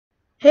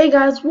Hey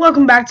guys,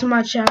 welcome back to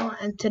my channel,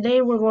 and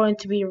today we're going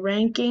to be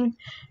ranking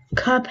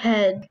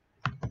Cuphead.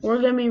 We're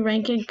going to be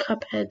ranking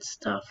Cuphead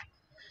stuff.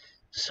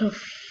 So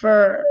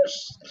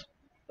first,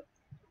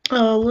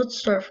 let's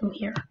start from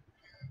here.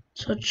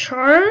 So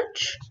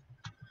charge,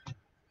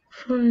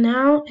 from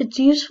now, it's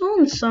useful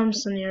in some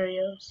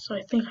scenarios, so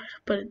I think I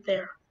should put it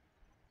there.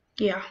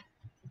 Yeah.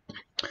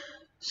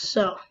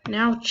 So,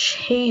 now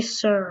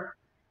Chaser.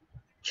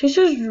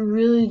 Chaser's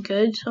really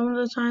good some of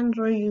the times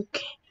where you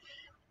can't.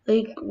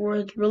 Where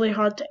it's really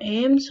hard to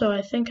aim, so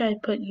I think I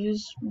put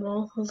use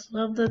most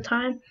of the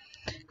time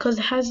because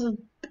it has a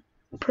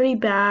pretty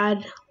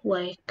bad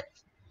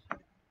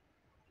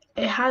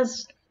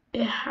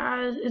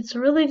it's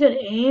really good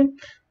aim,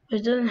 but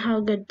it doesn't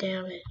have good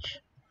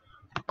damage.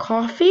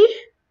 Coffee,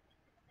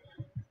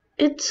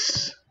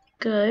 it's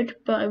good,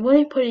 but I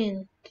wouldn't put it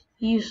in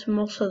use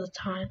most of the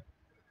time.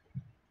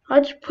 I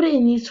just put it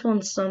in useful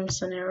in some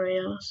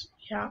scenarios.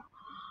 Yeah.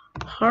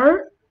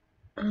 Heart,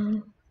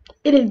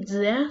 it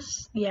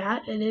exists. Yeah,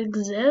 it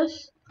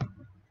exists.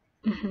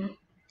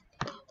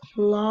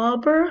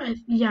 Lobber,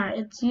 yeah,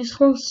 it's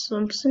useful in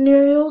some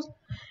scenarios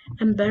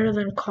and better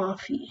than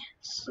coffee.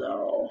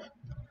 So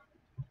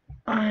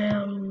I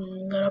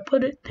am gonna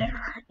put it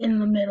there in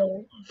the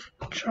middle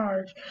of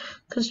charge,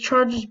 because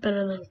charge is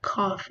better than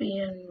coffee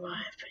in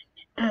my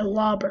opinion. And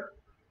lobber.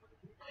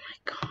 Oh my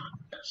god.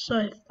 So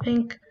I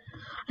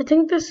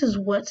think this is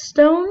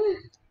whetstone.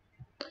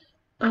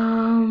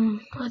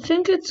 I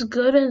think it's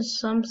good in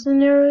some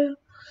scenarios.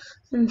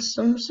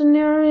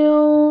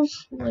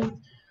 But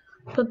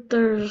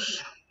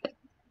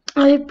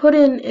I put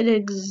in it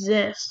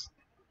exists.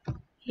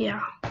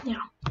 Yeah.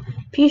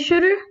 Pea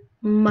shooter,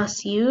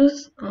 must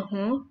use.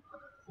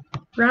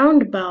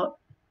 Roundabout,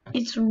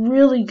 it's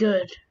really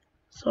good.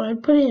 So I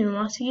put it in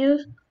must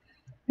use.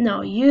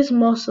 No, use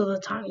most of the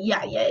time.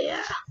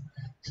 Yeah.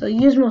 So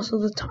use most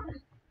of the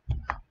time.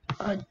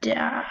 A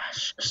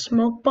dash,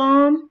 smoke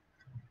bomb,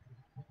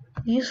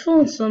 useful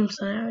in some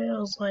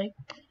scenarios, like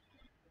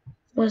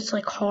when it's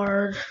like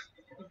hard.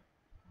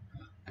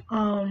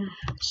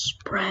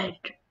 Spread.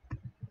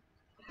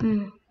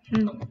 No.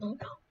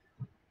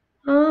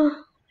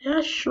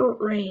 Yeah, short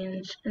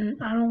range,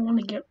 and I don't want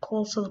to get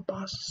close to the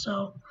boss,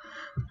 so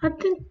I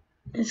think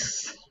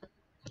it's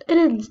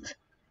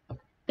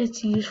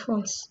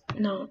useful.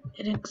 No,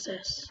 it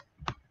exists.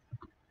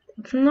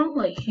 It's not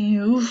like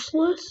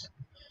useless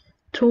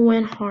to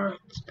win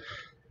hearts.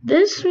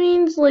 This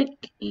means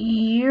like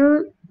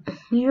you're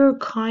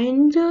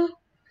kinda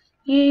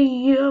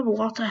you have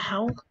lots of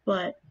health,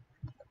 but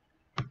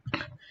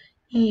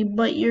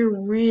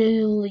you're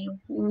really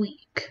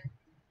weak.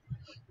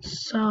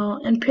 So,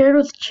 and paired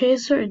with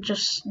Chaser, you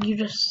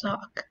just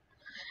suck.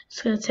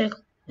 It's gonna take,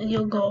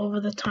 you'll go over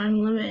the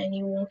time limit and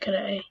you won't get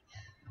an A.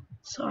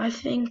 So I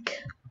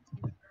think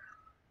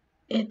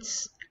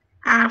it's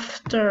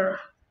after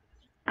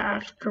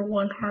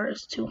 1 heart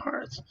is 2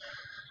 hearts.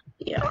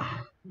 Yeah.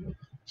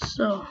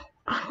 So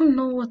I don't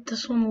know what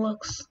this one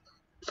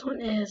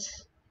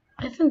is.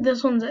 I think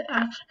this one's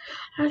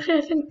actually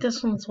I think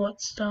this one's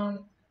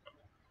whetstone.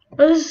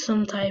 Or this is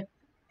some type.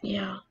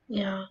 Yeah.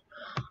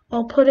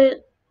 I'll put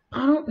it,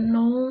 I don't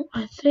know.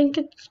 I think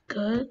it's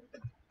good.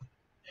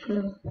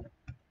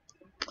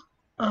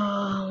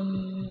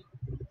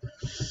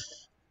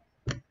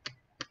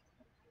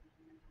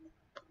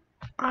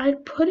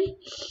 I'd put it,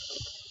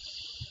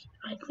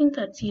 I think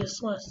that's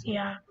useless.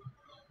 Yeah.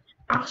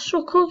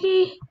 Astral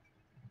Cookie,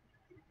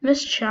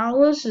 Miss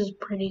Chalice is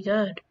pretty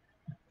good.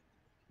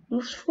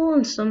 Useful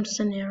in some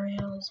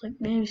scenarios, like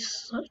maybe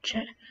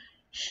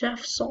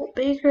Chef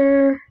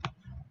Saltbaker.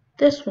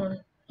 This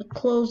one, the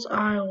closed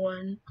eye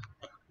one.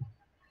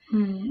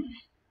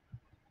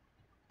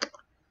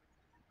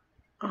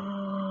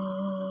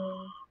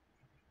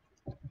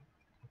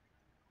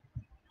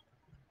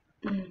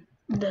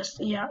 This,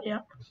 yeah.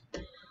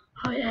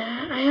 Oh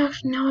yeah, I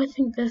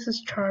think this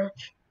is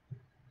charge.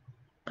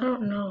 I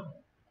don't know.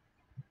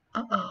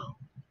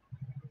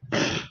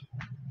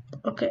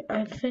 Okay,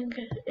 I think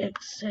it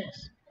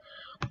exists.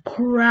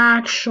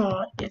 Crack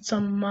shot, it's a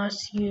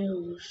must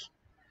use.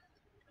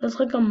 It's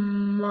like a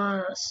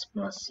must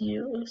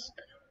use.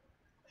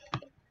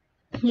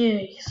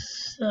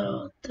 Yes,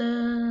 so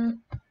I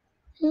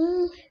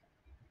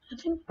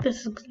think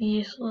this is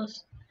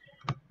useless.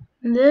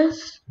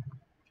 This,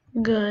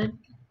 good.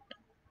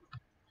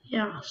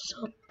 Yeah,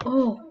 so,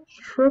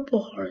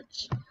 triple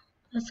hearts.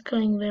 That's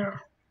going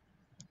there.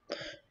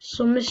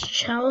 So Miss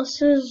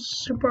Chalice's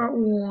Super Art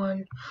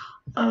 1.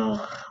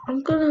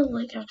 I'm gonna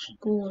actually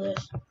Google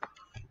this.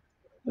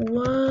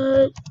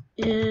 What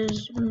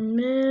is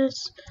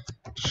Miss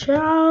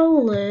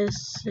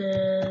Chalice's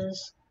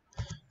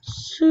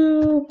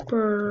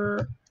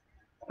Super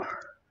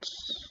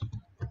Arts?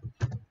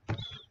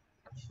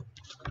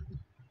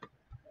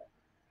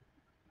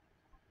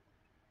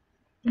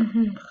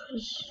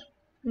 Because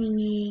we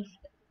need.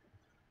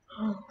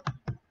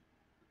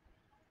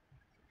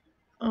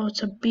 Oh,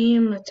 it's a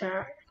beam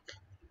attack.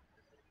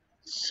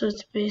 So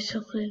it's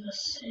basically the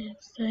same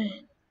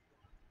thing.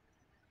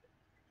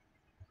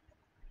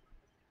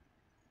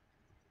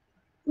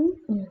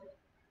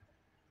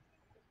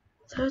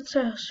 That's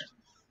us.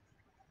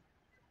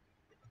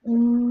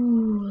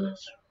 Ooh,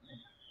 that's,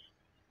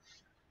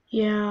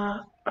 yeah,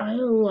 I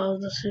love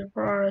the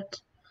super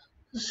arts.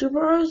 The super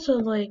arts are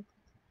like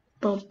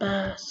the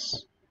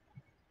best.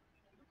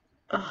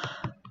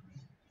 Ugh,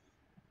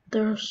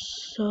 they're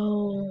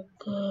so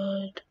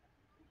good.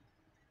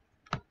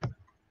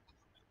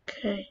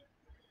 Okay,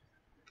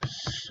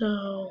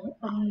 so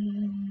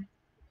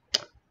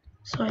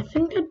so I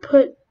think I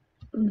put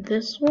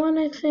this one,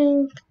 I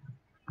think,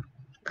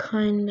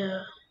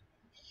 kinda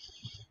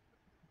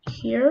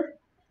here.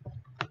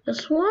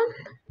 This one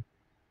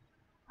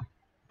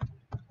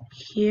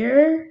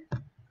here,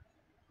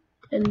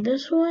 and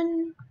this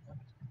one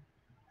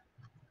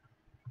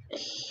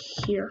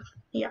here.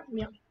 Yeah.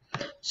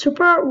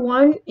 Super Art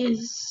 1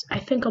 is, I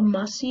think, a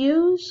must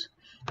use.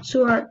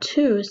 Super Art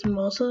 2 is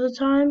most of the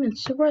time, and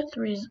Super Art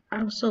 3 is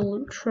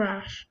absolute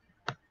trash.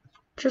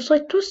 Just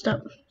like Twist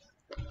Up.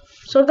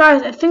 So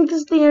guys, I think this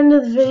is the end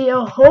of the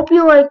video. Hope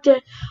you liked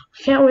it.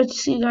 I can't wait to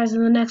see you guys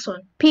in the next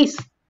one. Peace.